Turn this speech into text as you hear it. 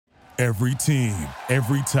Every team,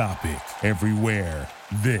 every topic, everywhere.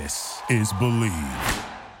 This is Believe.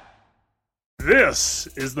 This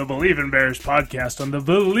is the Believe in Bears podcast on the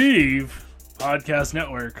Believe Podcast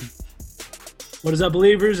Network. What is up,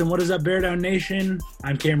 Believers, and what is up, Bear Down Nation?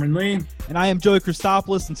 I'm Cameron Lee. And I am Joey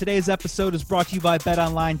Christopoulos, and today's episode is brought to you by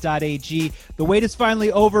BetOnline.ag. The wait is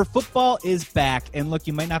finally over. Football is back. And look,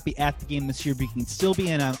 you might not be at the game this year, but you can still be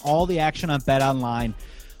in on all the action on BetOnline.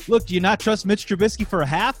 Look, do you not trust Mitch Trubisky for a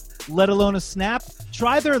half, let alone a snap?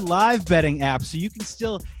 Try their live betting app so you can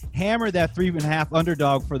still hammer that 3.5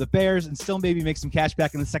 underdog for the Bears and still maybe make some cash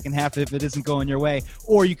back in the second half if it isn't going your way.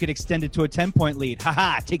 Or you could extend it to a 10-point lead.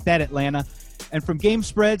 Take that, Atlanta. And from game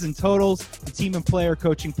spreads and totals to team and player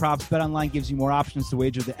coaching props, BetOnline gives you more options to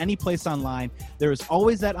wager than any place online. There is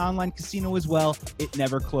always that online casino as well. It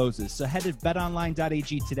never closes. So head to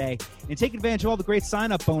betonline.ag today and take advantage of all the great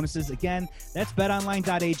sign-up bonuses. Again, that's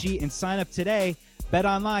betonline.ag and sign up today.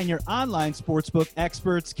 BetOnline, your online sportsbook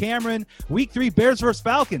experts. Cameron, Week 3 Bears versus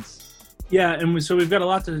Falcons. Yeah, and so we've got a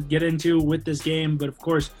lot to get into with this game, but of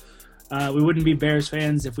course, we wouldn't be Bears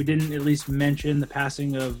fans if we didn't at least mention the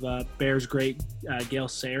passing of Bears great Gale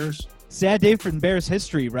Sayers. Sad day for Bears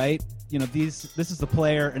history, right? You know, this is the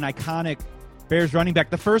player, an iconic Bears running back,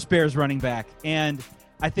 the first Bears running back. And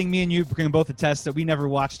I think me and you can both attest that we never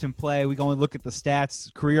watched him play. We go and look at the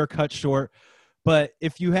stats, career cut short. But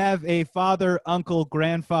if you have a father, uncle,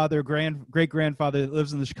 grandfather, great-grandfather that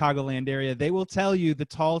lives in the Chicagoland area, they will tell you the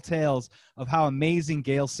tall tales of how amazing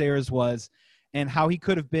Gale Sayers was. And how he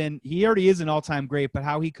could have been, he already is an all-time great, but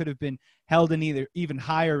how he could have been held in even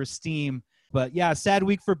higher esteem. But yeah, sad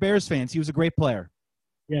week for Bears fans. He was a great player.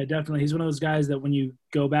 Yeah, definitely. He's one of those guys that when you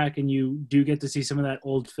go back and you do get to see some of that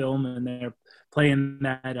old film and they're playing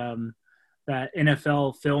that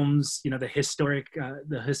NFL films, you know, the historic,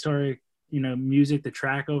 music, the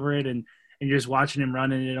track over it, and you're just watching him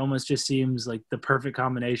run, and it almost just seems like the perfect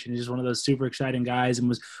combination. He's just one of those super exciting guys and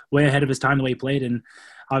was way ahead of his time the way he played. And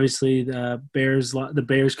obviously the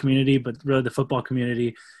Bears community, but really the football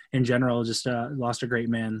community in general, just lost a great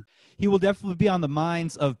man. He will definitely be on the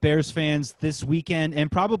minds of Bears fans this weekend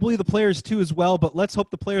and probably the players too as well. But let's hope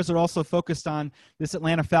the players are also focused on this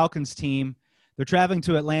Atlanta Falcons team. They're traveling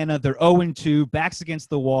to Atlanta. They're 0-2, backs against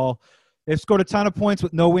the wall. They've scored a ton of points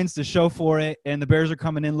with no wins to show for it, and the Bears are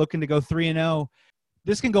coming in looking to go 3-0.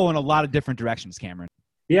 This can go in a lot of different directions, Cameron.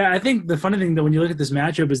 Yeah, I think the funny thing, though, when you look at this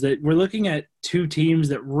matchup is that we're looking at two teams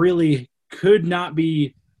that really could not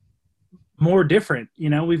be more different.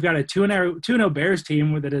 You know, we've got a 2-0 Bears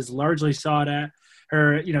team that is largely sought at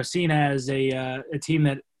or, seen as a team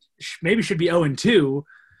that maybe should be 0-2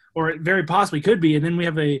 or it very possibly could be. And then we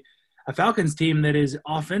have a Falcons team that is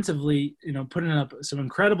offensively, putting up some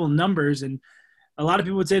incredible numbers. And a lot of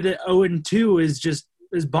people would say that 0-2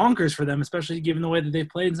 is bonkers for them, especially given the way that they've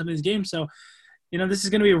played in some of these games. So, this is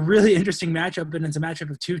going to be a really interesting matchup, and it's a matchup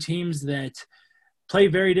of two teams that play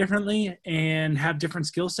very differently and have different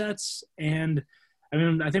skill sets. And,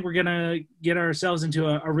 I think we're going to get ourselves into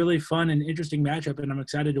a really fun and interesting matchup, and I'm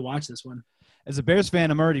excited to watch this one. As a Bears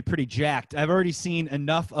fan, I'm already pretty jacked. I've already seen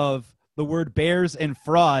enough of the word Bears and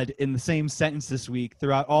fraud in the same sentence this week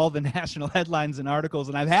throughout all the national headlines and articles,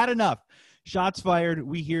 and I've had enough. Shots fired,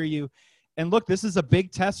 we hear you. And look, this is a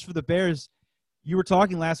big test for the Bears. You were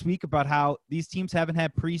talking last week about how these teams haven't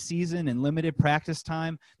had preseason and limited practice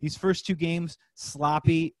time. These first two games,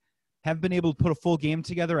 sloppy, haven't been able to put a full game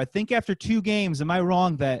together. I think after 2 games, am I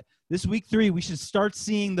wrong that this week 3, we should start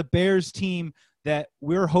seeing the Bears team that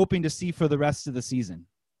we're hoping to see for the rest of the season?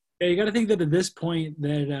 Yeah, you got to think that at this point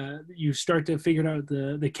that you start to figure out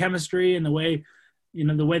the chemistry and the way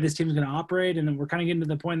this team is going to operate, and then we're kind of getting to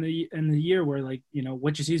the point in the year where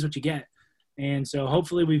what you see is what you get. And so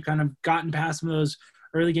hopefully we've kind of gotten past some of those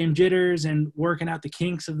early game jitters and working out the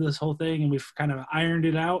kinks of this whole thing, and we've kind of ironed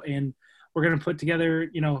it out, and we're going to put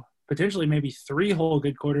together potentially maybe 3 whole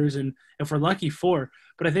good quarters, and if we're lucky 4.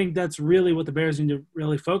 But I think that's really what the Bears need to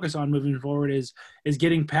really focus on moving forward is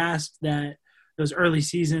getting past those early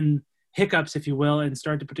season hiccups, if you will, and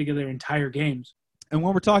start to put together entire games. And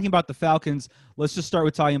when we're talking about the Falcons, let's just start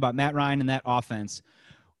with talking about Matt Ryan and that offense.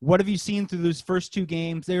 What have you seen through those first 2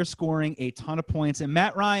 games? They're scoring a ton of points. And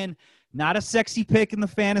Matt Ryan, not a sexy pick in the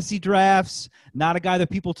fantasy drafts, not a guy that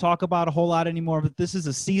people talk about a whole lot anymore, but this is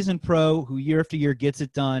a seasoned pro who year after year gets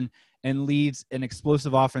it done and leads an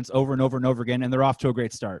explosive offense over and over and over again, and they're off to a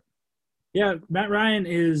great start. Yeah, Matt Ryan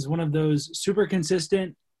is one of those super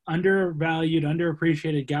consistent, undervalued,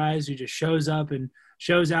 underappreciated guys who just shows up and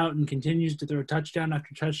shows out and continues to throw touchdown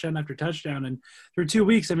after touchdown after touchdown. And through 2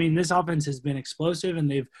 weeks, this offense has been explosive, and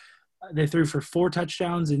they threw for 4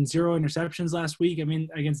 touchdowns and 0 interceptions last week,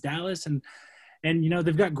 against Dallas. And And,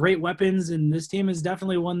 they've got great weapons, and this team is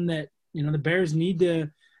definitely one that, the Bears need to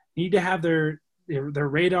have their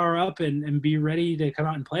radar up and be ready to come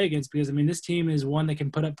out and play against, because, this team is one that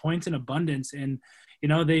can put up points in abundance. And,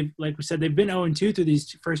 they've, like we said, they've been 0-2 through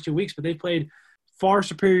these first 2 weeks, but they've played far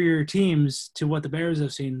superior teams to what the Bears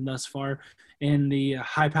have seen thus far in the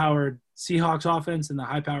high-powered Seahawks offense and the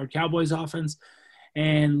high-powered Cowboys offense.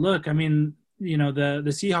 And look, the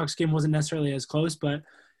Seahawks game wasn't necessarily as close, but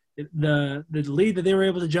the lead that they were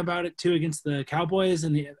able to jump out at 2 against the Cowboys,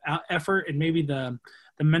 and the effort and maybe the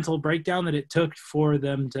mental breakdown that it took for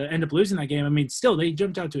them to end up losing that game. Still, they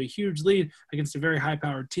jumped out to a huge lead against a very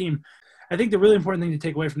high-powered team. I think the really important thing to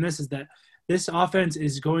take away from this is that this offense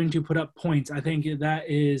is going to put up points. I think that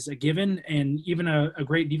is a given, and even a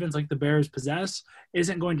great defense like the Bears possess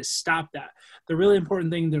isn't going to stop that. The really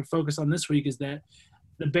important thing to focus on this week is that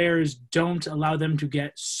the Bears don't allow them to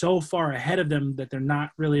get so far ahead of them that they're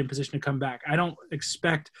not really in position to come back. I don't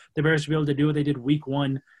expect the Bears to be able to do what they did week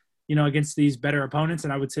 1, against these better opponents.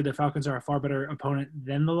 And I would say the Falcons are a far better opponent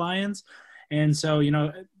than the Lions. And so,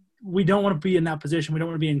 we don't want to be in that position. We don't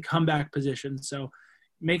want to be in comeback position. So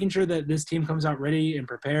making sure that this team comes out ready and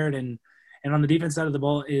prepared and on the defense side of the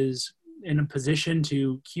ball is in a position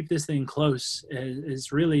to keep this thing close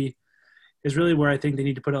is really where I think they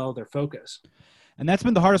need to put all their focus. And that's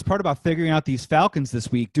been the hardest part about figuring out these Falcons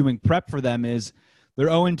this week, doing prep for them, is they're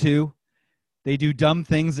 0-2. They do dumb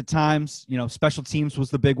things at times. Special teams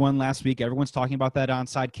was the big one last week. Everyone's talking about that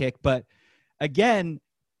onside kick. But again,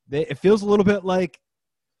 it feels a little bit like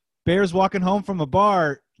Bears walking home from a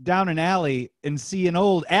bar down an alley and see an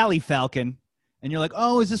old alley Falcon. And you're like,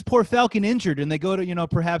 oh, is this poor Falcon injured? And they go to,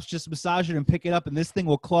 perhaps just massage it and pick it up, and this thing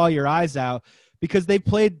will claw your eyes out, because they've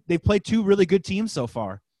played 2 really good teams so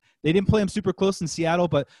far. They didn't play them super close in Seattle,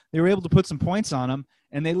 but they were able to put some points on them.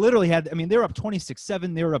 And they literally had, they were up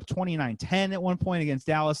 26-7. They were up 29-10 at one point against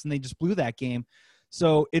Dallas, and they just blew that game.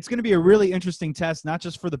 So it's going to be a really interesting test, not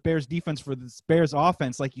just for the Bears defense, for the Bears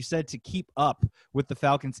offense, like you said, to keep up with the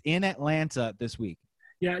Falcons in Atlanta this week.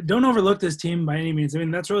 Yeah, don't overlook this team by any means.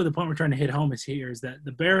 That's really the point we're trying to hit home is that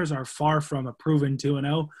the Bears are far from a proven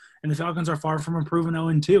 2-0, and the Falcons are far from a proven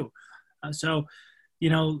 0-2. So,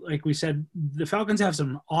 like we said, the Falcons have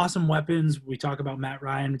some awesome weapons. We talk about Matt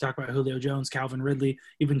Ryan. We talk about Julio Jones, Calvin Ridley.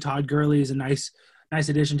 Even Todd Gurley is a nice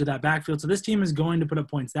addition to that backfield. So this team is going to put up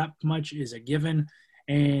points. That much is a given.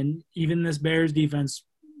 And even this Bears defense,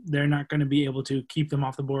 they're not going to be able to keep them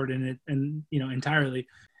off the board entirely.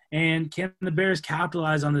 And can the Bears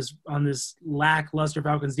capitalize on this lackluster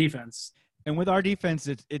Falcons defense? And with our defense,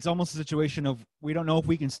 it's almost a situation of we don't know if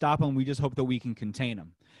we can stop them. We just hope that we can contain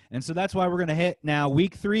them. And so that's why we're going to hit now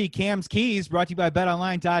week 3, Cam's Keys, brought to you by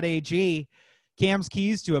betonline.ag. Cam's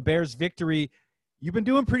Keys to a Bears victory. You've been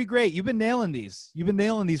doing pretty great. You've been nailing these.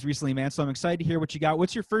 Recently, man. So I'm excited to hear what you got.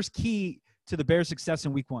 What's your first key to the Bears' success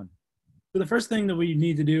in week 1? So the first thing that we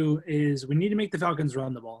need to do is we need to make the Falcons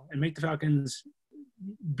run the ball and make the Falcons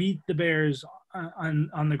beat the Bears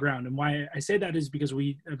on the ground. And why I say that is because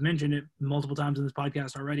we have mentioned it multiple times in this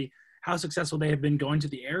podcast already, how successful they have been going to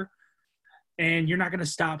the air. And you're not going to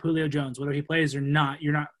stop Julio Jones, whether he plays or not.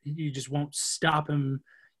 You just won't stop him,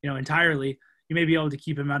 entirely. You may be able to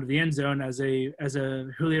keep him out of the end zone as a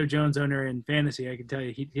Julio Jones owner in fantasy. I can tell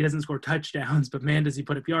you he doesn't score touchdowns, but man, does he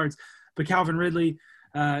put up yards. But Calvin Ridley,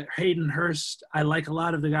 Hayden Hurst, I like a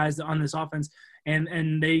lot of the guys on this offense,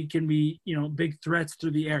 and they can be, big threats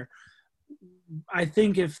through the air. I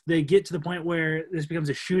think if they get to the point where this becomes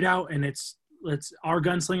a shootout and it's our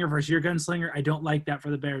gunslinger versus your gunslinger, I don't like that for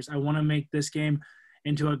the Bears. I want to make this game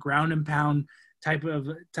into a ground and pound type of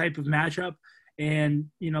matchup. And,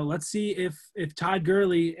 let's see if Todd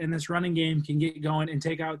Gurley and this running game can get going and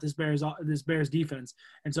take out this Bears defense.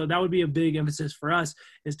 And so that would be a big emphasis for us,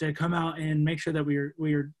 is to come out and make sure that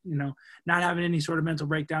we're not having any sort of mental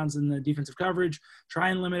breakdowns in the defensive coverage, try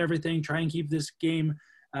and limit everything, try and keep this game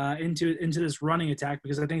into this running attack,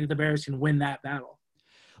 because I think that the Bears can win that battle.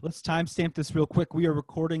 Let's timestamp this real quick. We are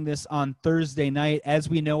recording this on Thursday night. As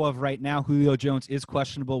we know of right now, Julio Jones is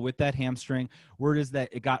questionable with that hamstring. Word is that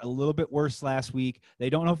it got a little bit worse last week. They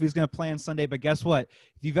don't know if he's going to play on Sunday, but guess what?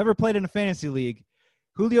 If you've ever played in a fantasy league,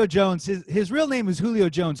 Julio Jones, his real name is Julio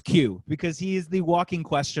Jones Q, because he is the walking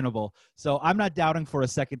questionable. So I'm not doubting for a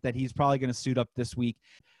second that he's probably going to suit up this week.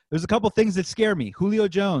 There's a couple things that scare me. Julio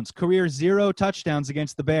Jones, career 0 touchdowns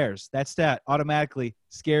against the Bears. That stat automatically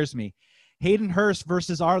scares me. Hayden Hurst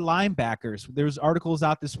versus our linebackers. There's articles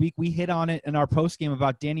out this week. We hit on it in our postgame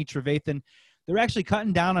about Danny Trevathan. They're actually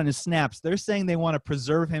cutting down on his snaps. They're saying they want to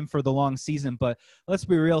preserve him for the long season, but let's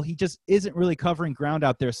be real, he just isn't really covering ground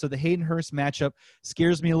out there. So the Hayden Hurst matchup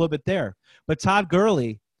scares me a little bit there. But Todd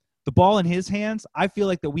Gurley, the ball in his hands, I feel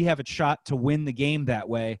like that we have a shot to win the game that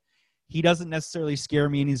way. He doesn't necessarily scare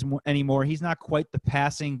me anymore. He's not quite the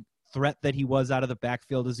passing threat that he was out of the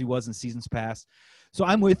backfield as he was in seasons past. So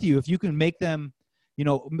I'm with you. If you can make them, a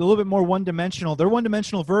little bit more one-dimensional, they're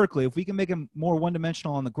one-dimensional vertically. If we can make them more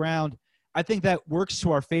one-dimensional on the ground, I think that works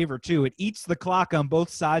to our favor too. It eats the clock on both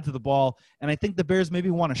sides of the ball, and I think the Bears maybe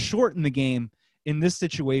want to shorten the game in this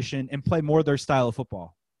situation and play more of their style of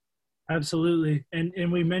football. Absolutely. And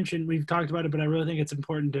we've talked about it, but I really think it's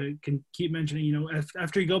important to keep mentioning,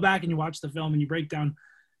 after you go back and you watch the film and you break down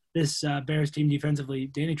this Bears team defensively,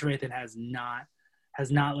 Danny Trevathan has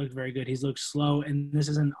not looked very good. He's looked slow, and this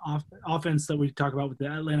is an offense that we talk about with the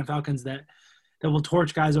Atlanta Falcons that will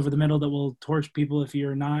torch guys over the middle, that will torch people if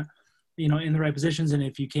you're not, in the right positions and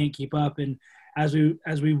if you can't keep up. And as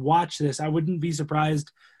we watch this, I wouldn't be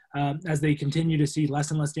surprised as they continue to see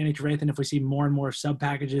less and less Danny Trevathan, if we see more and more sub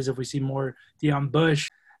packages, if we see more Deion Bush.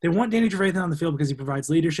 They want Danny Trevathan on the field because he provides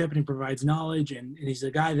leadership and he provides knowledge, and he's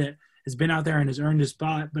a guy that has been out there and has earned his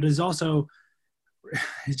spot, but is also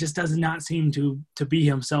 – it just does not seem to be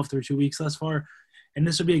himself through 2 weeks thus far. And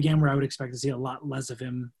this would be a game where I would expect to see a lot less of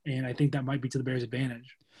him, and I think that might be to the Bears'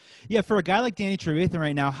 advantage. Yeah, for a guy like Danny Trevathan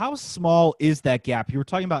right now, how small is that gap? You were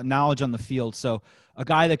talking about knowledge on the field, so a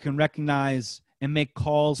guy that can recognize and make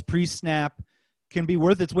calls pre-snap can be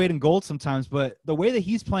worth its weight in gold sometimes, but the way that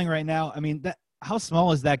he's playing right now, I mean, how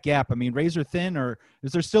small is that gap? I mean, razor thin, or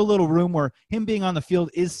is there still a little room where him being on the field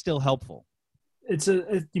is still helpful?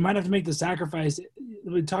 You might have to make the sacrifice.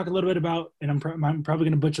 We talk a little bit about, and I'm probably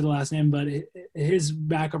going to butcher the last name, but his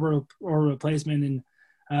backup or replacement in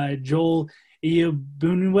Joel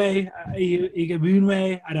Iyiegbuniwe.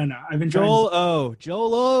 I don't know. I've been trying.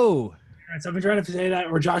 Joel O. So I've been trying to say that,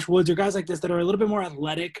 or Josh Woods, or guys like this that are a little bit more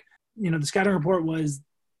athletic. The scouting report was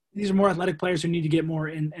these are more athletic players who need to get more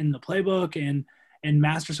in the playbook and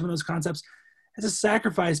master some of those concepts. It's a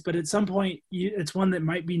sacrifice, but at some point it's one that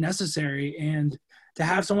might be necessary. And to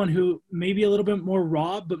have someone who may be a little bit more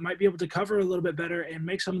raw, but might be able to cover a little bit better and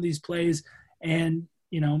make some of these plays. And,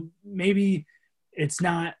 maybe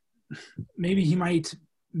he might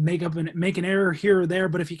make an error here or there,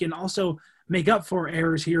 but if he can also make up for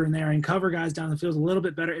errors here and there and cover guys down the field a little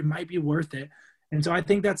bit better, it might be worth it. And so I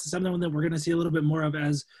think that's something that we're going to see a little bit more of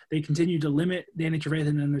as they continue to limit Danny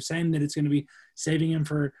Trevathan. And they're saying that it's going to be saving him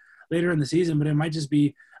for later in the season, but it might just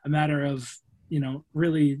be a matter of,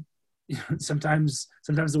 really sometimes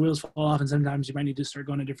the wheels fall off and sometimes you might need to start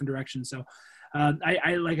going a different direction. So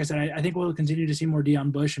like I said, I think we'll continue to see more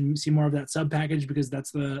Deion Bush and see more of that sub package because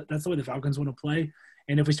that's the way the Falcons want to play.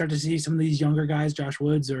 And if we start to see some of these younger guys, Josh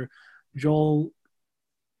Woods or Joel,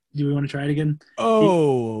 do we want to try it again?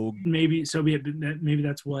 Oh, maybe so be it. Maybe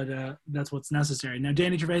that's what's necessary. Now,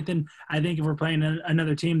 Danny Trevathan, I think if we're playing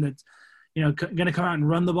another team that's, going to come out and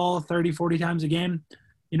run the ball 30, 40 times a game,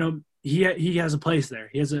 he has a place there.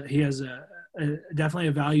 He has a definitely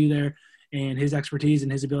a value there, and his expertise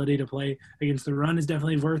and his ability to play against the run is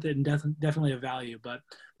definitely worth it and definitely a value. But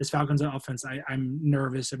this Falcons offense, I'm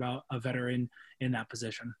nervous about a veteran in that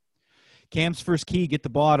position. Cam's first key, get the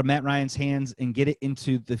ball out of Matt Ryan's hands and get it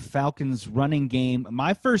into the Falcons running game.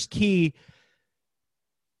 My first key,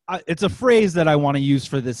 it's a phrase that I want to use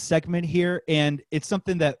for this segment here, and it's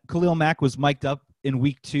something that Khalil Mack was mic'd up in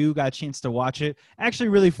week 2, got a chance to watch it. Actually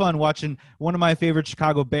really fun watching one of my favorite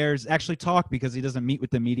Chicago Bears actually talk because he doesn't meet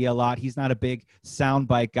with the media a lot. He's not a big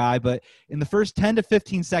soundbite guy, but in the first 10 to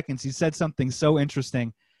 15 seconds, he said something so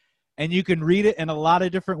interesting. And you can read it in a lot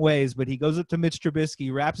of different ways, but he goes up to Mitch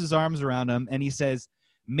Trubisky, wraps his arms around him, and he says,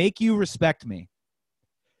 "Make you respect me."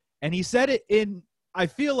 And he said it in, I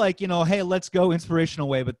feel like, hey, let's go inspirational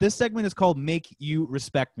way, but this segment is called Make You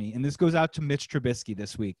Respect Me. And this goes out to Mitch Trubisky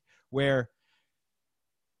this week, where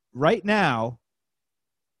right now,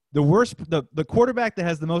 the quarterback that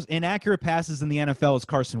has the most inaccurate passes in the NFL is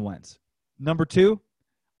Carson Wentz. Number 2,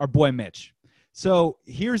 our boy Mitch. So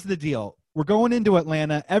here's the deal. We're going into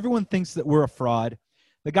Atlanta. Everyone thinks that we're a fraud.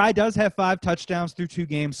 The guy does have 5 touchdowns through 2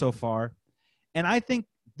 games so far. And I think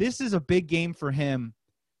this is a big game for him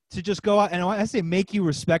to just go out. And when I say make you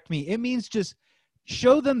respect me, it means just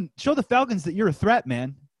show the Falcons that you're a threat,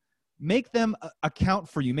 man. Make them account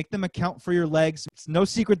for you. Make them account for your legs. It's no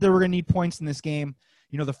secret that we're going to need points in this game.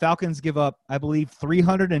 The Falcons give up, I believe,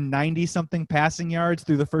 390-something passing yards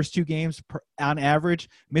through the first 2 games on average.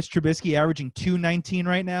 Mitch Trubisky averaging 219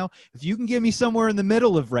 right now. If you can give me somewhere in the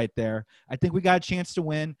middle of right there, I think we got a chance to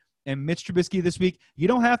win. And Mitch Trubisky this week, you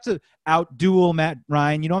don't have to out-duel Matt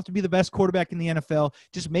Ryan. You don't have to be the best quarterback in the NFL.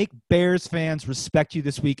 Just make Bears fans respect you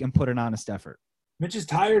this week and put an honest effort. Mitch is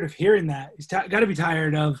tired of hearing that. He's got to be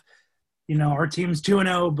tired of, our team's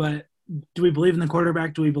 2-0, but, do we believe in the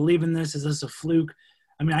quarterback? Do we believe in this? Is this a fluke?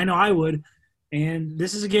 I mean, I know I would. And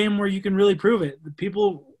this is a game where you can really prove it. The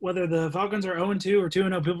people, whether the Falcons are 0-2 or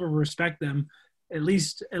 2-0, people respect them, at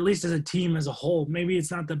least as a team as a whole. Maybe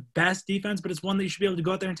it's not the best defense, but it's one that you should be able to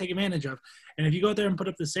go out there and take advantage of. And if you go out there and put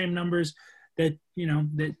up the same numbers that,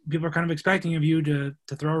 that people are kind of expecting of you to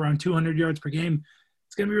throw around 200 yards per game,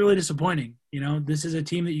 it's going to be really disappointing. This is a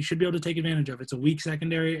team that you should be able to take advantage of. It's a weak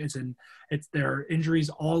secondary. It's there are injuries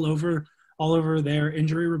all over their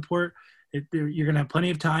injury report. You're going to have plenty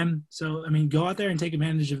of time. So, I mean, go out there and take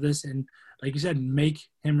advantage of this. And like you said, make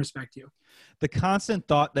him respect you. The constant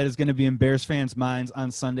thought that is going to be in Bears fans' minds on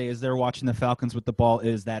Sunday as they're watching the Falcons with the ball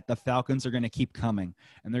is that the Falcons are going to keep coming,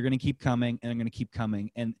 and they're going to keep coming, and they're going to keep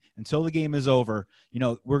coming. And until the game is over,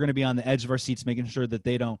 we're going to be on the edge of our seats making sure that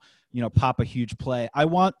they don't, pop a huge play. I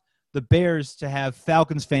want the Bears to have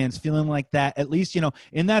Falcons fans feeling like that, at least,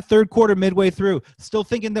 in that third quarter midway through, still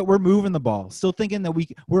thinking that we're moving the ball, still thinking that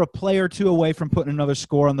we're a play or two away from putting another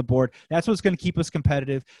score on the board. That's what's going to keep us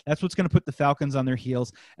competitive. That's what's going to put the Falcons on their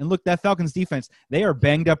heels. And look, that Falcons defense, they are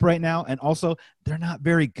banged up right now, and also they're not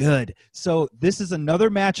very good. So this is another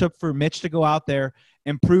matchup for Mitch to go out there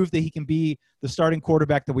and prove that he can be the starting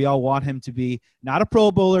quarterback that we all want him to be. Not a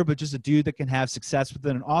Pro Bowler, but just a dude that can have success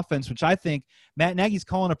within an offense, which I think Matt Nagy's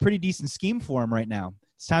calling a pretty decent scheme for him right now.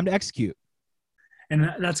 It's time to execute. And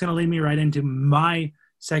that's going to lead me right into my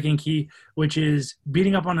second key, which is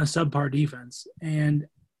beating up on a subpar defense. And,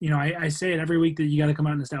 I say it every week that you got to come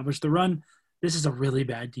out and establish the run. This is a really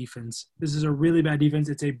bad defense.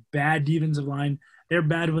 It's a bad defensive line. They're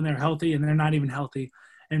bad when they're healthy, and they're not even healthy.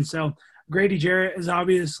 And so Grady Jarrett is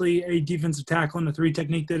obviously a defensive tackle in the 3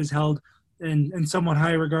 technique that is held in somewhat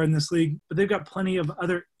high regard in this league. But they've got plenty of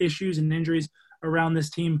other issues and injuries around this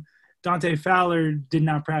team. Dante Fowler did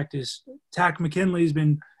not practice. Tack McKinley's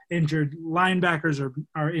been injured. Linebackers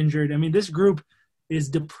are injured. I mean, this group is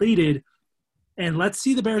depleted. And let's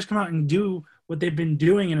see the Bears come out and do what they've been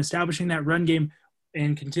doing and establishing that run game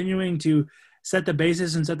and continuing to set the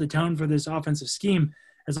basis and set the tone for this offensive scheme.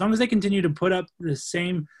 As long as they continue to put up the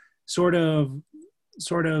same sort of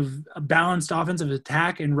a balanced offensive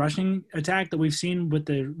attack and rushing attack that we've seen with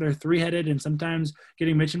their 3-headed and sometimes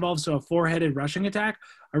getting Mitch involved, so a 4-headed rushing attack,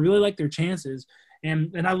 I really like their chances.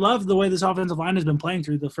 And I love the way this offensive line has been playing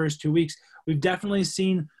through the first 2 weeks. We've definitely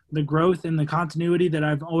seen the growth and the continuity that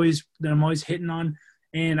I'm always hitting on.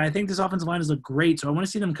 And I think this offensive line has looked great. So I want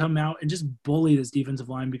to see them come out and just bully this defensive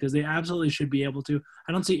line because they absolutely should be able to.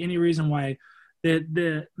 I don't see any reason why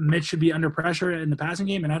the Mitch should be under pressure in the passing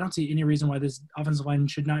game, and I don't see any reason why this offensive line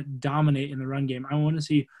should not dominate in the run game. I want to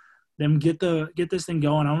see them get this thing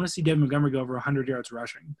going. I want to see David Montgomery go over 100 yards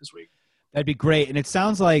rushing this week. That'd be great. And it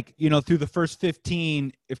sounds like, through the first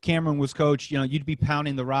 15, if Cameron was coach, you'd be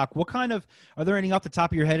pounding the rock. Are there any off the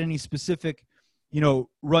top of your head, any specific,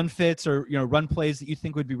 run fits or, run plays that you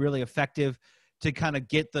think would be really effective to kind of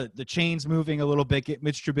get the chains moving a little bit, get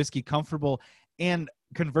Mitch Trubisky comfortable? And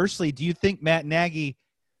conversely, do you think Matt Nagy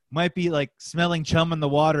might be like smelling chum in the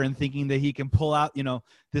water and thinking that he can pull out,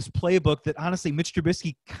 this playbook that honestly Mitch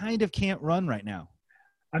Trubisky kind of can't run right now?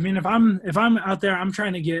 I mean, if I'm out there, I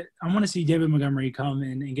want to see David Montgomery come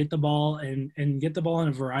in and get the ball and get the ball in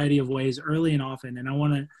a variety of ways early and often. And I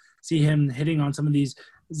want to see him hitting on some of these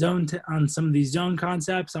zone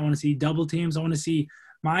concepts. I want to see double teams. I want to see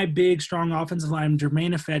my big, strong offensive line,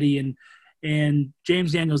 Jermaine Ifedi and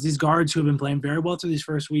James Daniels, these guards who have been playing very well through these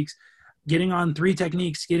first weeks, getting on 3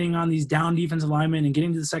 techniques, getting on these down defensive linemen and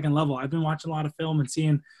getting to the second level. I've been watching a lot of film and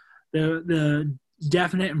seeing the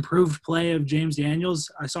definite improved play of James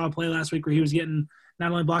Daniels. I saw a play last week where he was getting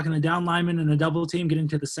not only blocking the down lineman and the double team, getting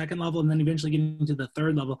to the second level, and then eventually getting to the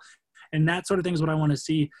third level. And that sort of thing is what I want to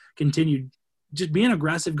see continued. Just being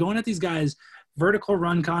aggressive, going at these guys, vertical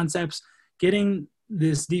run concepts, getting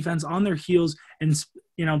this defense on their heels and,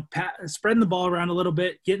 spreading the ball around a little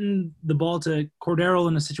bit, getting the ball to Cordero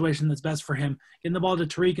in a situation that's best for him, getting the ball to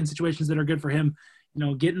Tariq in situations that are good for him,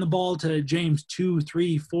 getting the ball to James 2,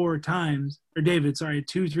 3, 4 times, or David,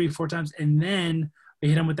 2, 3, 4 times, and then we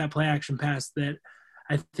hit him with that play action pass that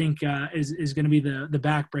I think is going to be the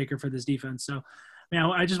backbreaker for this defense. So,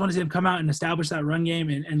 I just want to see them come out and establish that run game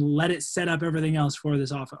and let it set up everything else for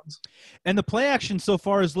this offense. And the play action so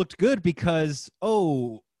far has looked good because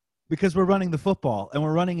we're running the football and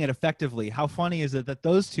we're running it effectively. How funny is it that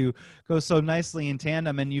those two go so nicely in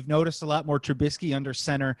tandem? And you've noticed a lot more Trubisky under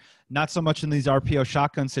center, not so much in these RPO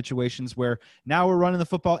shotgun situations where now we're running the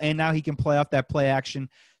football and now he can play off that play action,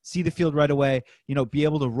 see the field right away, be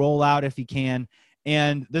able to roll out if he can.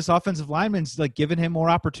 And this offensive lineman's like giving him more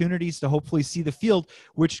opportunities to hopefully see the field,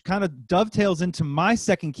 which kind of dovetails into my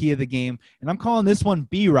second key of the game. And I'm calling this one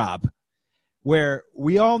B-Rob. where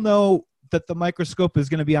we all know that the microscope is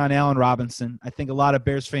going to be on Allen Robinson. I think a lot of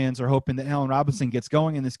Bears fans are hoping that Allen Robinson gets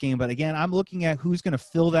going in this game. But again, I'm looking at who's going to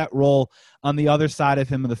fill that role on the other side of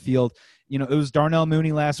him in the field. You know, it was Darnell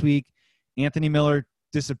Mooney last week. Anthony Miller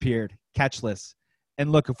disappeared, catchless.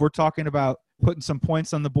 And look, if we're talking about putting some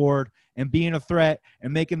points on the board and being a threat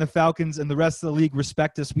and making the Falcons and the rest of the league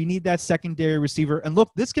respect us, we need that secondary receiver. And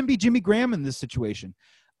look, this can be Jimmy Graham in this situation.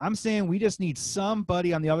 I'm saying we just need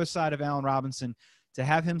somebody on the other side of Allen Robinson to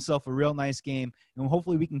have himself a real nice game, and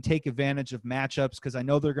hopefully we can take advantage of matchups because I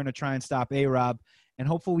know they're going to try and stop A-Rob, and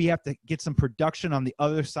hopefully we have to get some production on the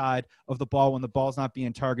other side of the ball when the ball's not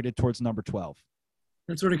being targeted towards number 12.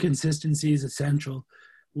 That sort of consistency is essential.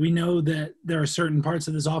 We know that there are certain parts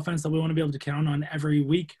of this offense that we want to be able to count on every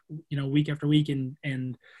week, you know, week after week,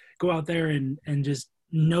 and go out there and just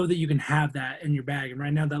know that you can have that in your bag. And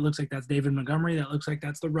right now that looks like that's David Montgomery. That looks like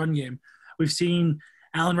that's the run game. We've seen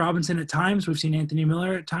Allen Robinson at times. We've seen Anthony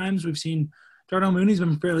Miller at times. We've seen Darnell Mooney's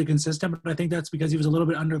been fairly consistent, but I think that's because he was a little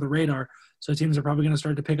bit under the radar. So teams are probably going to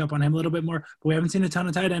start to pick up on him a little bit more. But we haven't seen a ton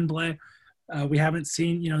of tight end play. We haven't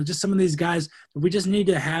seen, you know, just some of these guys. We just need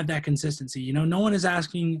to have that consistency. You know, no one is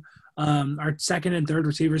asking our second and third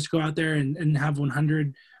receivers to go out there and have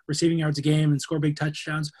 100 receiving yards a game and score big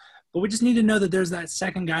touchdowns. But we just need to know that there's that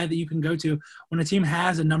second guy that you can go to when a team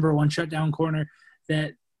has a number one shutdown corner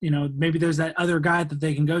that, you know, maybe there's that other guy that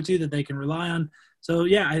they can go to that they can rely on. So,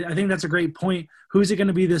 yeah, I think that's a great point. Who's it going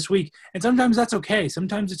to be this week? And sometimes that's okay.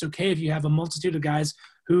 Sometimes it's okay if you have a multitude of guys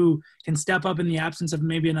who can step up in the absence of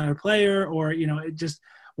maybe another player or, you know, it just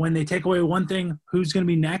when they take away one thing, who's going to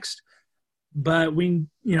be next? But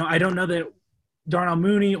I don't know that Darnell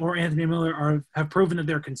Mooney or Anthony Miller have proven that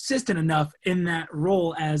they're consistent enough in that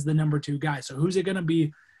role as the number two guy. So who's it going to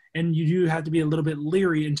be? And you do have to be a little bit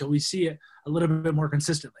leery until we see it a little bit more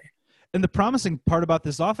consistently. And the promising part about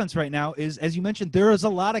this offense right now is, as you mentioned, there is a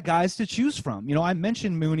lot of guys to choose from. You know, I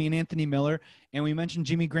mentioned Mooney and Anthony Miller, and we mentioned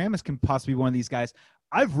Jimmy Graham as can possibly be one of these guys.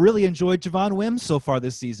 I've really enjoyed Javon Wims so far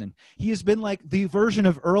this season. He has been like the version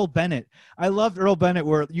of Earl Bennett. I loved Earl Bennett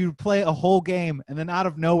where you play a whole game and then out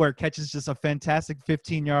of nowhere catches just a fantastic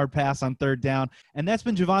 15-yard pass on third down. And that's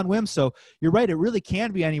been Javon Wims. So you're right. It really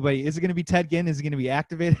can be anybody. Is it going to be Ted Ginn? Is he going to be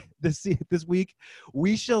activated this week?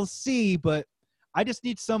 We shall see, but I just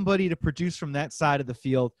need somebody to produce from that side of the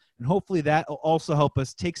field, and hopefully that will also help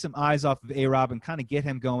us take some eyes off of A-Rob and kind of get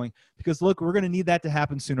him going because, look, we're going to need that to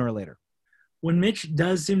happen sooner or later. When Mitch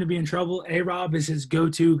does seem to be in trouble, A-Rob is his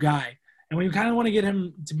go-to guy. And we kind of want to get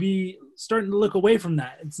him to be starting to look away from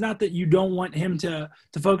that. It's not that you don't want him to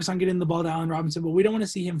focus on getting the ball to Allen Robinson, but we don't want to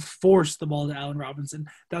see him force the ball to Allen Robinson.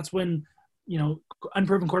 That's when, you know,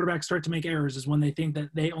 unproven quarterbacks start to make errors, is when they think that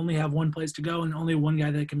they only have one place to go and only one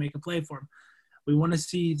guy that can make a play for them. We want to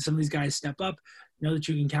see some of these guys step up, know that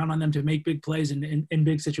you can count on them to make big plays in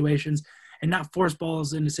big situations and not force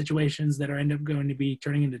balls into situations that end up going to be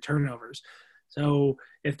turning into turnovers. So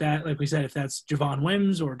if that, like we said, if that's Javon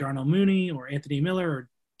Wims or Darnell Mooney or Anthony Miller or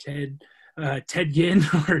Ted Ginn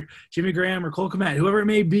or Jimmy Graham or Cole Kmet, whoever it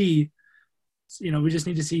may be, you know, we just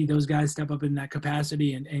need to see those guys step up in that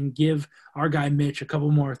capacity and give our guy Mitch a couple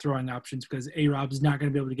more throwing options because A-Rob is not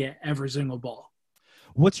going to be able to get every single ball.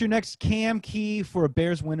 What's your next Cam key for a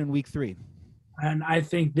Bears win in week 3? And I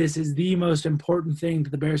think this is the most important thing that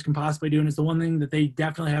the Bears can possibly do, and it's the one thing that they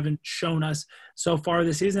definitely haven't shown us so far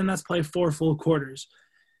this season, and that's play 4 full quarters.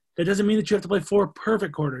 That doesn't mean that you have to play 4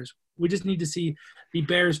 perfect quarters. We just need to see the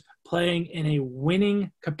Bears playing in a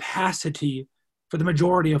winning capacity for the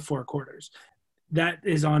majority of 4 quarters. That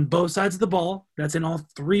is on both sides of the ball. That's in all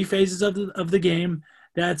 3 phases of the game.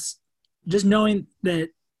 That's just knowing that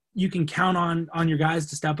you can count on your guys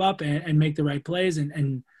to step up and make the right plays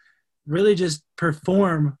and really just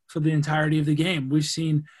perform for the entirety of the game. We've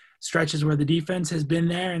seen stretches where the defense has been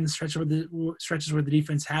there and stretches where the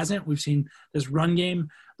defense hasn't. We've seen this run game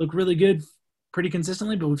look really good pretty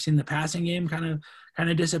consistently, but we've seen the passing game kind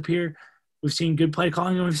of disappear. We've seen good play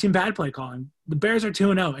calling and we've seen bad play calling. The Bears are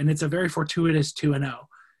 2-0, and it's a very fortuitous 2-0.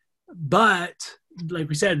 But like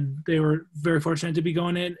we said, they were very fortunate to be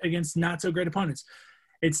going in against not so great opponents.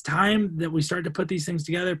 It's time that we start to put these things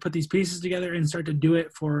together, put these pieces together, and start to do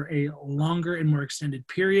it for a longer and more extended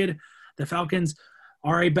period. The Falcons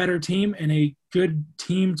are a better team and a good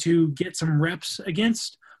team to get some reps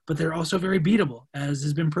against, but they're also very beatable, as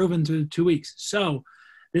has been proven through 2 weeks. So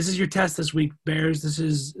this is your test this week, Bears.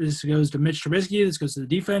 This goes to Mitch Trubisky. This goes to the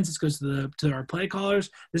defense. This goes to our play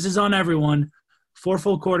callers. This is on everyone. 4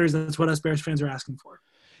 full quarters, that's what us Bears fans are asking for.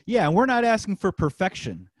 Yeah, and we're not asking for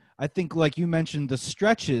perfection. I think, like you mentioned, the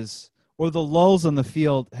stretches or the lulls on the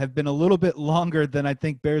field have been a little bit longer than I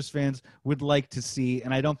think Bears fans would like to see,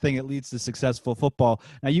 and I don't think it leads to successful football.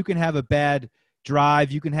 Now, you can have a bad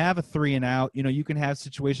drive, you can have a 3 and out, you can have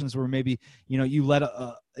situations where maybe, you let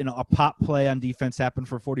a pop play on defense happen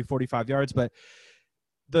for 40, 45 yards, but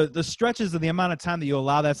the stretches and the amount of time that you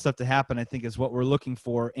allow that stuff to happen, I think, is what we're looking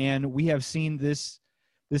for. And we have seen this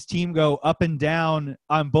team go up and down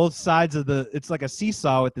on both sides of it's like a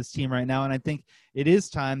seesaw with this team right now. And I think it is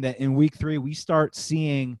time that in week 3, we start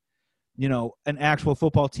seeing, an actual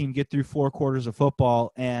football team get through 4 quarters of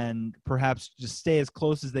football and perhaps just stay as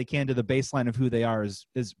close as they can to the baseline of who they are as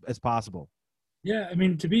possible. Yeah. I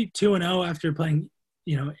mean, to be 2-0 after playing,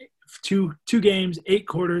 two games, 8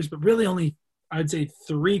 quarters, but really only, I'd say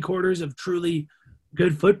 3 quarters of truly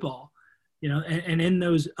good football, and in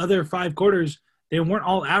those other 5 quarters, they weren't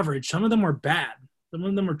all average. Some of them were bad. Some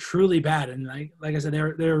of them were truly bad. And like I said,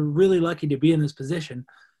 they're really lucky to be in this position.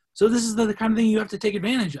 So this is the kind of thing you have to take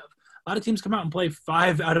advantage of. A lot of teams come out and play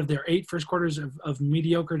 5 out of their 8 first quarters of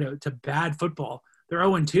mediocre to bad football. They're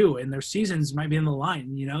 0-2, and their seasons might be in the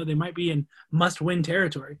line. They might be in must-win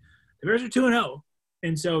territory. The Bears are 2-0,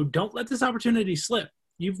 and so don't let this opportunity slip.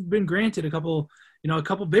 You've been granted a couple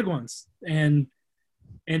big ones, and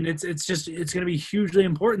it's going to be hugely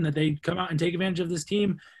important that they come out and take advantage of this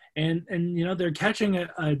team, and they're catching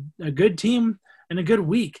a good team in a good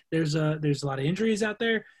week. There's a lot of injuries out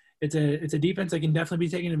there. It's a defense that can definitely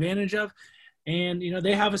be taken advantage of, and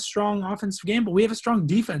they have a strong offensive game, but we have a strong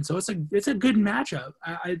defense, so it's a good matchup.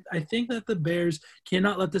 I think that the Bears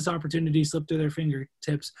cannot let this opportunity slip through their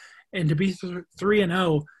fingertips, and to be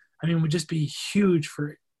 3-0. I mean, would just be huge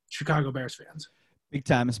for Chicago Bears fans. Big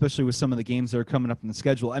time, especially with some of the games that are coming up in the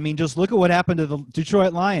schedule. I mean, just look at what happened to the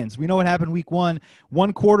Detroit Lions. We know what happened week 1.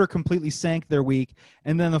 1 quarter completely sank their week.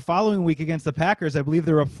 And then the following week against the Packers, I believe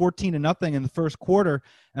they were up 14-0 in the first quarter.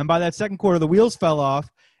 And by that second quarter, the wheels fell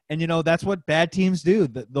off. And, that's what bad teams do.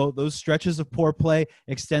 Those stretches of poor play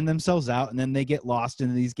extend themselves out, and then they get lost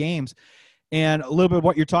in these games. And a little bit of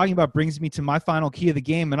what you're talking about brings me to my final key of the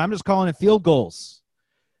game, and I'm just calling it field goals.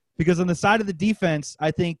 Because on the side of the defense,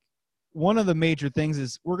 I think one of the major things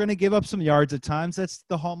is we're going to give up some yards at times. That's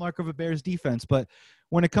the hallmark of a Bears defense. But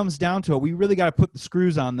when it comes down to it, we really got to put the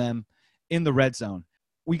screws on them in the red zone.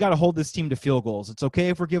 We got to hold this team to field goals. It's okay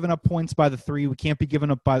if we're giving up points by the 3. We can't be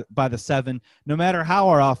giving up by the 7. No matter how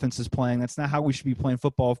our offense is playing, that's not how we should be playing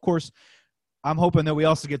football. Of course, I'm hoping that we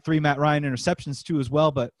also get 3 Matt Ryan interceptions too as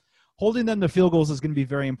well. But holding them to field goals is going to be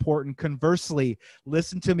very important. Conversely,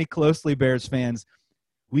 listen to me closely, Bears fans.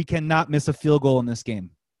 We cannot miss a field goal in this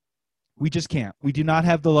game. We just can't. We do not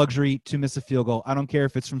have the luxury to miss a field goal. I don't care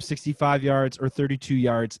if it's from 65 yards or 32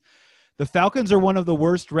 yards. The Falcons are one of the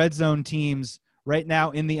worst red zone teams right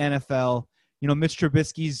now in the NFL. Mitch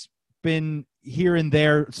Trubisky's been here and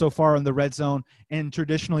there so far in the red zone, and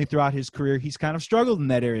traditionally throughout his career, he's kind of struggled in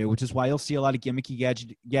that area, which is why you'll see a lot of gimmicky,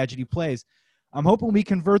 gadgety plays. I'm hoping we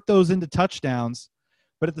convert those into touchdowns.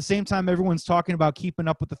 But at the same time, everyone's talking about keeping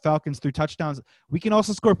up with the Falcons through touchdowns. We can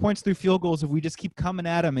also score points through field goals if we just keep coming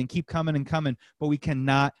at them and keep coming and coming, but we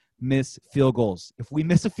cannot miss field goals. If we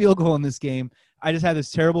miss a field goal in this game, I just have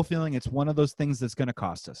this terrible feeling it's one of those things that's going to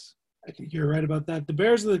cost us. I think you're right about that. The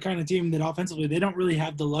Bears are the kind of team that offensively, they don't really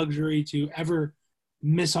have the luxury to ever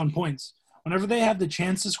miss on points. Whenever they have the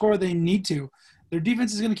chance to score, they need to. Their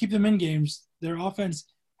defense is going to keep them in games. Their offense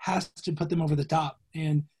has to put them over the top.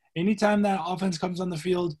 And anytime that offense comes on the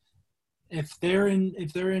field, if they're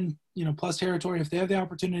in plus territory, if they have the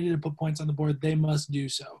opportunity to put points on the board, they must do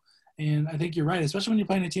so. And I think you're right, especially when you're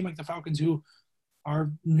playing a team like the Falcons who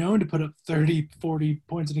are known to put up 30, 40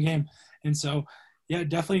 points in a game. And so, yeah,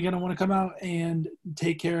 definitely going to want to come out and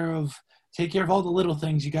take care of all the little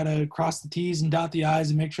things. You got to cross the T's and dot the I's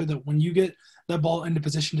and make sure that when you get the ball into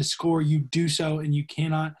position to score, you do so, and you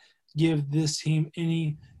cannot give this team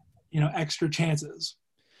any, extra chances.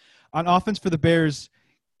 On offense for the Bears,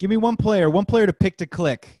 give me one player to pick to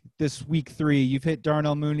click this week 3. You've hit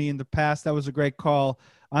Darnell Mooney in the past. That was a great call.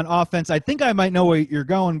 On offense, I think I might know where you're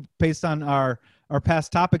going based on our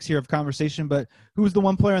past topics here of conversation, but who's the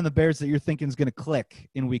one player on the Bears that you're thinking is going to click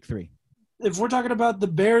in week 3? If we're talking about the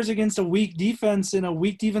Bears against a weak defense and a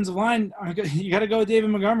weak defensive line, you got to go with David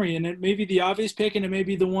Montgomery, and it may be the obvious pick, and it may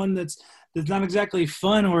be the one that's not exactly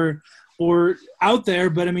fun or out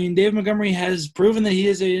there, but I mean, David Montgomery has proven that he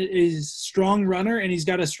is a strong runner, and he's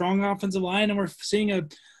got a strong offensive line, and we're seeing a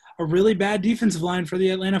really bad defensive line for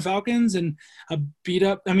the Atlanta Falcons and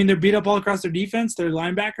they're beat up all across their defense. Their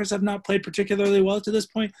linebackers have not played particularly well to this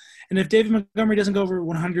point. And if David Montgomery doesn't go over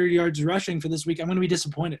 100 yards rushing for this week, I'm going to be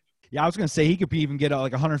disappointed. Yeah, I was going to say he could even get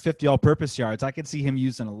like 150 all-purpose yards. I could see him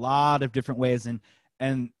used in a lot of different ways. And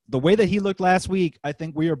And the way that he looked last week, I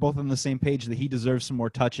think we are both on the same page that he deserves some more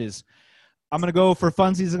touches. I'm going to go for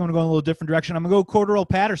funsies. I'm going to go in a little different direction. I'm going to go Cordarrelle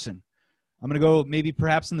Patterson. I'm going to go maybe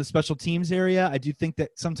perhaps in the special teams area. I do think that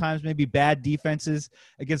sometimes maybe bad defenses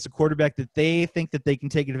against a quarterback that they think that they can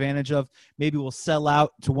take advantage of, maybe we'll sell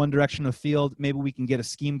out to one direction of the field. Maybe we can get a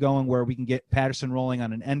scheme going where we can get Patterson rolling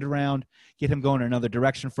on an end around, get him going in another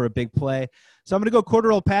direction for a big play. So I'm going to go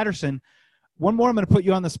Cordarrelle Patterson. One more, I'm going to put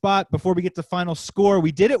you on the spot before we get to final score.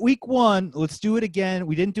 We did it week 1. Let's do it again.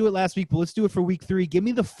 We didn't do it last week, but let's do it for week 3. Give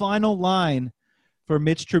me the final line for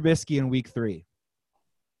Mitch Trubisky in week 3.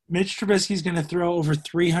 Mitch Trubisky's going to throw over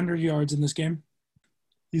 300 yards in this game.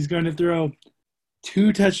 He's going to throw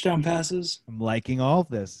 2 touchdown passes. I'm liking all of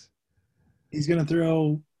this. He's going to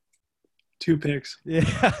throw 2 picks. Yeah.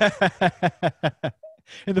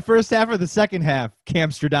 In the first half or the second half,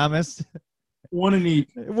 Camstradamus? 1 in each.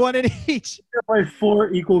 1 in each. By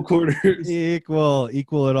 4 equal quarters.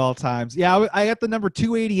 Equal at all times. Yeah, I got the number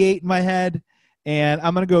 288 in my head, and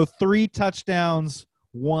I'm going to go 3 touchdowns,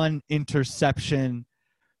 1 interception.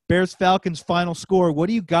 Bears-Falcons final score. What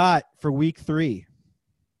do you got for week 3?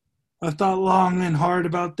 I've thought long and hard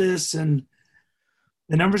about this, and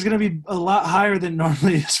the number's going to be a lot higher than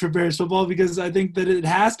normally is for Bears football because I think that it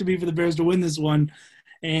has to be for the Bears to win this one.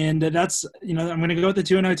 And that's, I'm going to go with the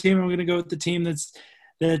 2-0 team. I'm going to go with the team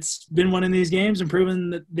that's been winning these games and proven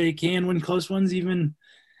that they can win close ones even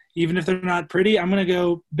if they're not pretty. I'm going to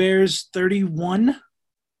go Bears 31.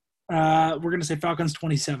 We're going to say Falcons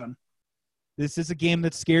 27. This is a game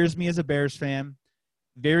that scares me as a Bears fan.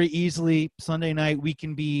 Very easily, Sunday night, we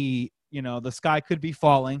can be, the sky could be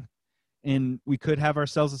falling, and we could have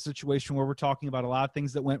ourselves a situation where we're talking about a lot of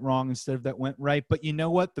things that went wrong instead of that went right. But you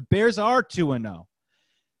know what? The Bears are 2-0.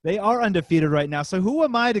 They are undefeated right now. So who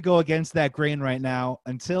am I to go against that grain right now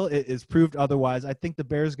until it is proved otherwise? I think the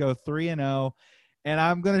Bears go 3-0, and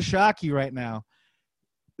I'm going to shock you right now.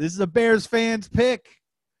 This is a Bears fan's pick.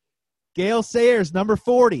 Gale Sayers, number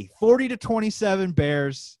 40 to 27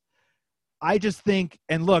 Bears. I just think,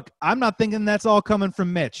 and look, I'm not thinking that's all coming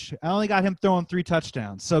from Mitch. I only got him throwing 3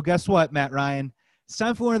 touchdowns. So guess what, Matt Ryan? It's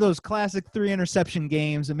time for one of those classic 3 interception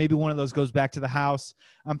games, and maybe one of those goes back to the house.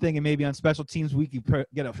 I'm thinking maybe on special teams we could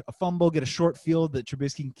get a fumble, get a short field that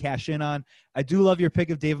Trubisky can cash in on. I do love your pick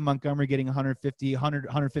of David Montgomery getting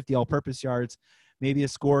 150 all-purpose yards, maybe a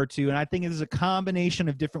score or 2. And I think it is a combination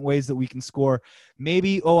of different ways that we can score.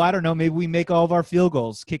 Maybe, maybe we make all of our field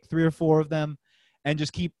goals, kick 3 or 4 of them, and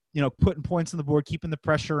just keep, putting points on the board, keeping the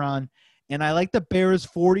pressure on. And I like the Bears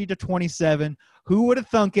 40 to 27. Who would have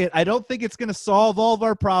thunk it? I don't think it's going to solve all of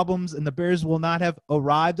our problems, and the Bears will not have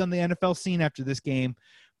arrived on the NFL scene after this game.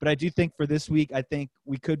 But I do think for this week, I think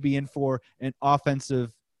we could be in for an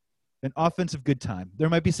offensive good time. There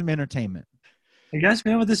might be some entertainment. I guess,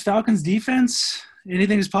 man, with this Falcons defense,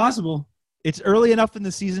 anything is possible. It's early enough in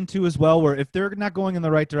the season, too, as well, where if they're not going in the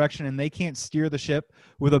right direction and they can't steer the ship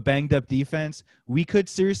with a banged-up defense, we could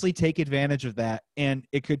seriously take advantage of that, and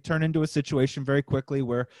it could turn into a situation very quickly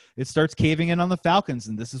where it starts caving in on the Falcons,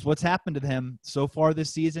 and this is what's happened to them so far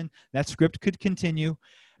this season. That script could continue.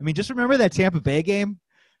 I mean, just remember that Tampa Bay game?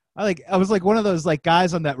 I was like one of those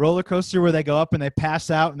guys on that roller coaster where they go up and they pass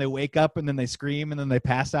out and they wake up and then they scream and then they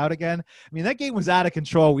pass out again. I mean, that game was out of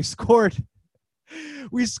control. We scored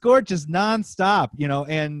just nonstop,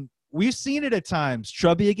 and we've seen it at times.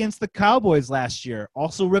 Trubby against the Cowboys last year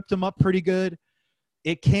also ripped them up pretty good.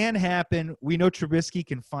 It can happen. We know Trubisky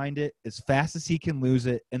can find it as fast as he can lose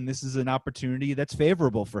it, and this is an opportunity that's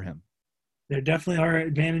favorable for him. There definitely are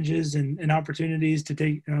advantages and opportunities to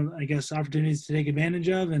take, opportunities to take advantage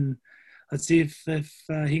of, and let's see if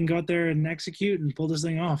he can go out there and execute and pull this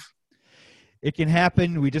thing off. It can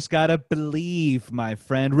happen. We just got to believe, my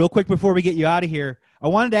friend. Real quick before we get you out of here, I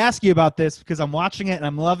wanted to ask you about this because I'm watching it and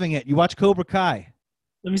I'm loving it. You watch Cobra Kai?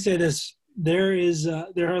 Let me say this. There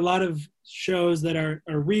are a lot of shows that are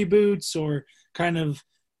reboots or kind of,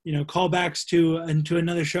 callbacks to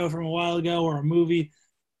another show from a while ago or a movie.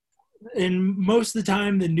 And most of the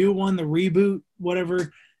time, the new one, the reboot,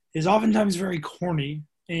 whatever, is oftentimes very corny.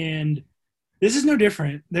 And this is no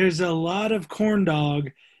different. There's a lot of corn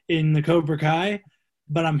dog in the Cobra Kai,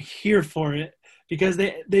 but I'm here for it because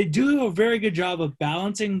they do a very good job of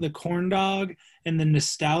balancing the corn dog and the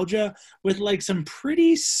nostalgia with some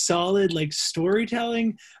pretty solid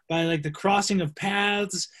storytelling by the crossing of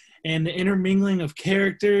paths and the intermingling of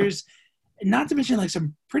characters, and not to mention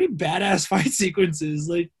some pretty badass fight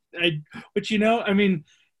sequences.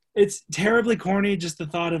 It's terribly corny, just the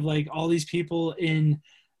thought of all these people in,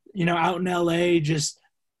 out in LA just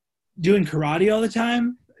doing karate all the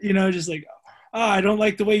time. I don't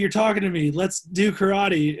like the way you're talking to me. Let's do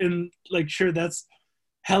karate. And sure, that's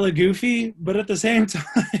hella goofy, but at the same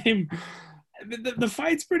time, the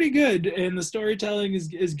fight's pretty good and the storytelling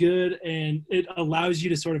is good, and it allows you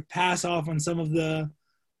to sort of pass off on some of the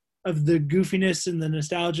goofiness and the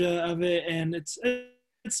nostalgia of it, and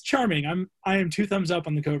it's charming. I am 2 thumbs up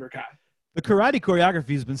on the Cobra Kai. The karate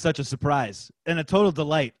choreography has been such a surprise and a total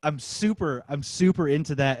delight. I'm super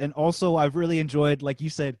into that. And also I've really enjoyed, like you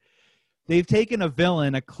said, they've taken a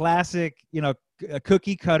villain, a classic, a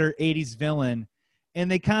cookie cutter 80s villain, and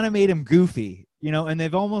they kind of made him goofy, and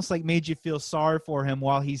they've almost like made you feel sorry for him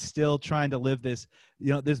while he's still trying to live this,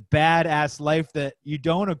 this badass life that you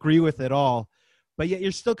don't agree with at all. But yet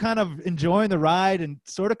you're still kind of enjoying the ride and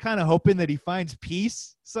sort of kind of hoping that he finds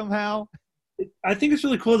peace somehow. I think it's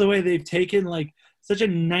really cool the way they've taken like such a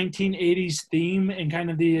 1980s theme and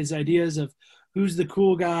kind of these ideas of who's the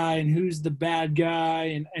cool guy and who's the bad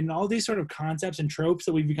guy and all these sort of concepts and tropes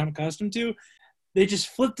that we've become accustomed to. They just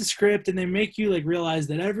flip the script and they make you like realize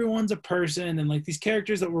that everyone's a person, and like these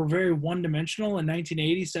characters that were very one-dimensional in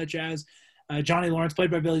 1980, such as Johnny Lawrence,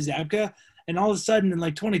 played by Billy Zabka. And all of a sudden in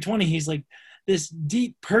like 2020, he's like this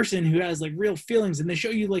deep person who has like real feelings, and they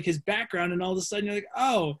show you like his background, and all of a sudden you're like,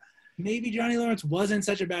 oh, maybe Johnny Lawrence wasn't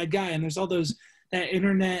such a bad guy. And there's all that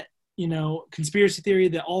internet, conspiracy theory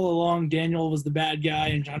that all along Daniel was the bad guy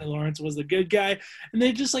and Johnny Lawrence was the good guy. And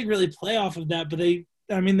they just like really play off of that. But they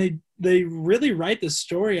really write the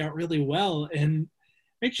story out really well and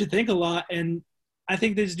makes you think a lot. And I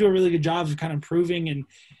think they just do a really good job of kind of proving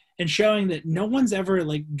and showing that no one's ever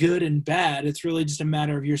like good and bad. It's really just a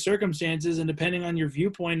matter of your circumstances, and depending on your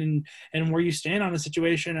viewpoint and where you stand on a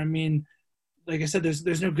situation. I mean, like I said,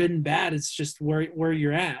 there's no good and bad. It's just where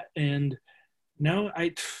you're at. And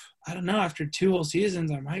I don't know. After 2 whole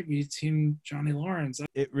seasons, I might be team Johnny Lawrence.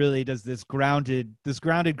 It really does this grounded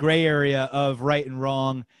gray area of right and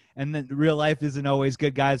wrong, and then real life isn't always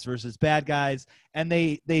good guys versus bad guys. And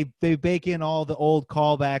they bake in all the old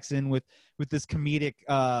callbacks in with this comedic,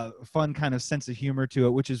 fun kind of sense of humor to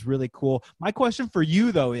it, which is really cool. My question for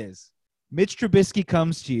you though is, Mitch Trubisky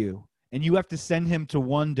comes to you, and you have to send him to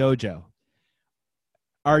one dojo.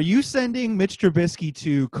 Are you sending Mitch Trubisky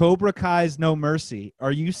to Cobra Kai's No Mercy?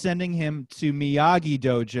 Are you sending him to Miyagi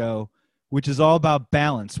Dojo, which is all about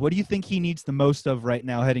balance? What do you think he needs the most of right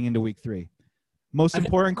now heading into week 3? Most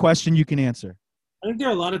important question you can answer. I think there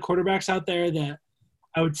are a lot of quarterbacks out there that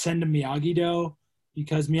I would send to Miyagi-Do,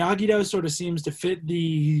 because Miyagi-Do sort of seems to fit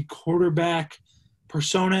the quarterback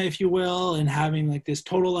persona, if you will, and having like this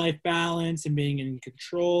total life balance and being in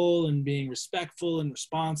control and being respectful and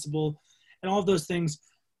responsible and all of those things.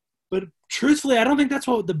 But truthfully, I don't think that's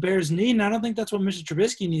what the Bears need, and I don't think that's what Mr.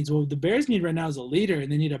 Trubisky needs. What the Bears need right now is a leader, and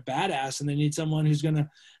they need a badass, and they need someone who's going to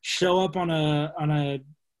show up on a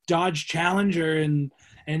Dodge Challenger and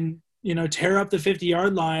tear up the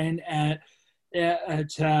 50-yard line at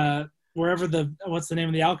wherever what's the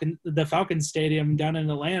name of the Falcons Stadium down in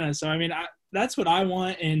Atlanta. So I mean, that's what I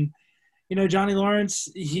want. And Johnny Lawrence,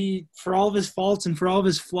 he, for all of his faults and for all of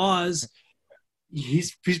his flaws,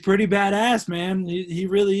 he's pretty badass, man. He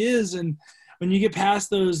really is. And when you get past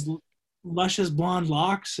those luscious blonde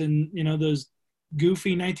locks and those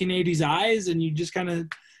goofy 1980s eyes, and you just kind of,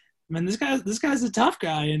 man, this guy's a tough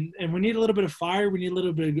guy, and we need a little bit of fire. We need a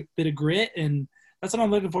little bit of grit, and that's what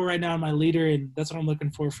I'm looking for right now in my leader, and that's what I'm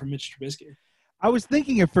looking for from Mitch Trubisky. I was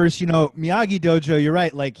thinking at first, Miyagi Dojo, you're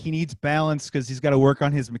right. Like, he needs balance because he's got to work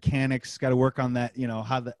on his mechanics, got to work on that,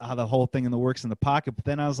 how the whole thing in the works in the pocket. But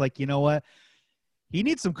then I was like, you know what? He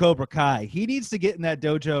needs some Cobra Kai. He needs to get in that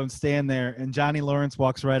dojo and stand there. And Johnny Lawrence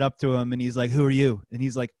walks right up to him, and he's like, "Who are you?" And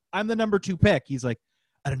he's like, "I'm the number 2 pick." He's like,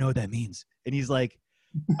 "I don't know what that means." And he's like,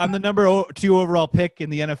 "I'm the number 2 overall pick in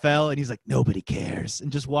the NFL." And he's like, "Nobody cares,"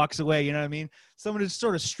 and just walks away. You know what I mean? Someone to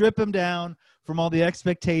sort of strip him down from all the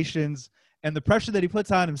expectations and the pressure that he puts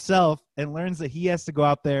on himself, and learns that he has to go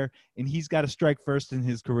out there and he's got to strike first in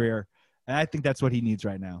his career. And I think that's what he needs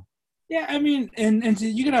right now. Yeah, I mean, and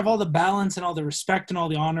you can have all the balance and all the respect and all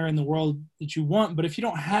the honor in the world that you want, but if you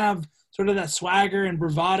don't have sort of that swagger and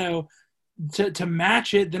bravado to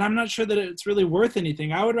match it, then I'm not sure that it's really worth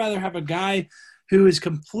anything. I would rather have a guy who is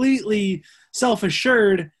completely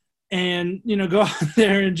self-assured and, go out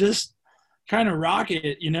there and just kind of rock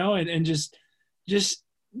it, and just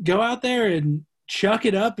go out there and chuck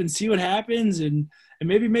it up and see what happens, and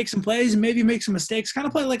maybe make some plays and maybe make some mistakes. Kind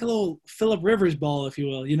of play like a little Phillip Rivers ball, if you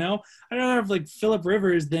will. I'd rather have like Phillip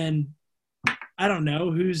Rivers than, I don't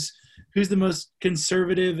know, who's the most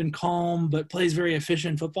conservative and calm but plays very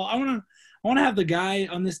efficient football. I want to have the guy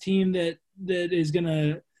on this team that is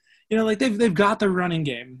gonna, like they've got the running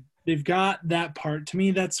game. They've got that part. To me,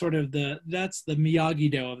 that's sort of that's the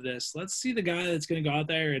Miyagi-Do of this. Let's see the guy that's gonna go out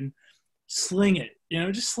there and sling it.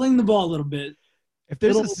 Just sling the ball a little bit. If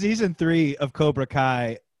there's a season 3 of Cobra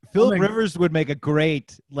Kai, Philip Rivers would make a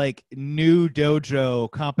great new dojo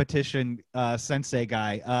competition sensei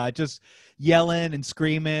guy. Just yelling and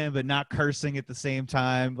screaming, but not cursing at the same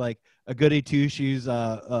time, like a goody two shoes,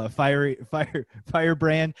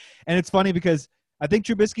 firebrand. And it's funny because I think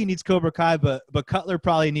Trubisky needs Cobra Kai, but Cutler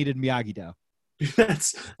probably needed Miyagi-Do.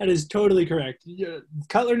 That is totally correct.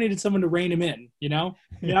 Cutler needed someone to rein him in.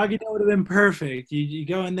 Miyagi-Do would have been perfect. You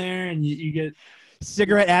go in there and you get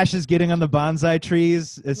cigarette ashes getting on the bonsai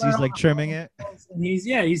trees as he's trimming it. And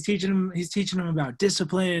he's teaching him about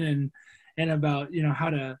discipline and about how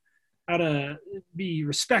to be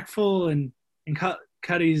respectful and Cuddy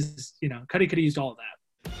could have used all of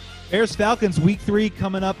that. Bears Falcons week 3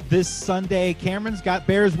 coming up this Sunday. Cameron's got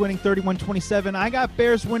Bears winning 31-27. I got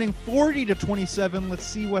Bears winning 40-27. Let's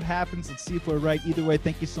see what happens. Let's see if we're right. Either way,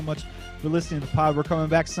 thank you so much for listening to the pod. We're coming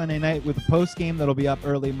back Sunday night with a post game that'll be up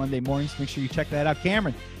early Monday morning, so make sure you check that out.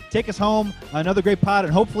 Cameron, take us home. Another great pod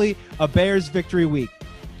and hopefully a Bears victory week.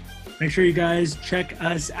 Make sure you guys check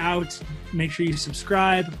us out. Make sure you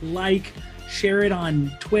subscribe, share it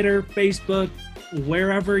on Twitter, Facebook,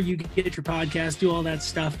 wherever you get your podcast. Do all that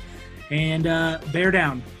stuff. And bear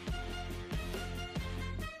down.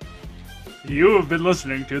 You have been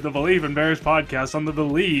listening to the Believe in Bears podcast on the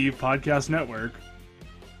Believe Podcast Network.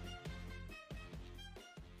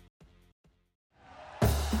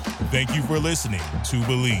 Thank you for listening to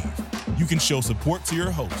Believe. You can show support to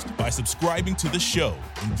your host by subscribing to the show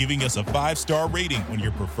and giving us a 5-star rating on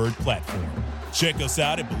your preferred platform. Check us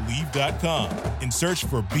out at Believe.com and search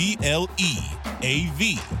for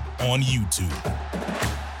BLEAV on YouTube.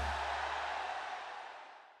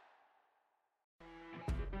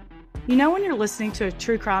 When you're listening to a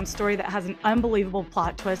true crime story that has an unbelievable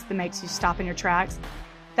plot twist that makes you stop in your tracks?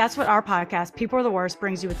 That's what our podcast, People Are the Worst,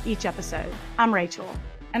 brings you with each episode. I'm Rachel.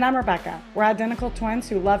 And I'm Rebecca. We're identical twins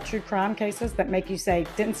who love true crime cases that make you say,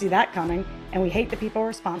 didn't see that coming, and we hate the people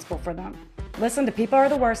responsible for them. Listen to People Are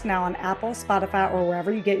the Worst now on Apple, Spotify, or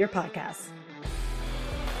wherever you get your podcasts.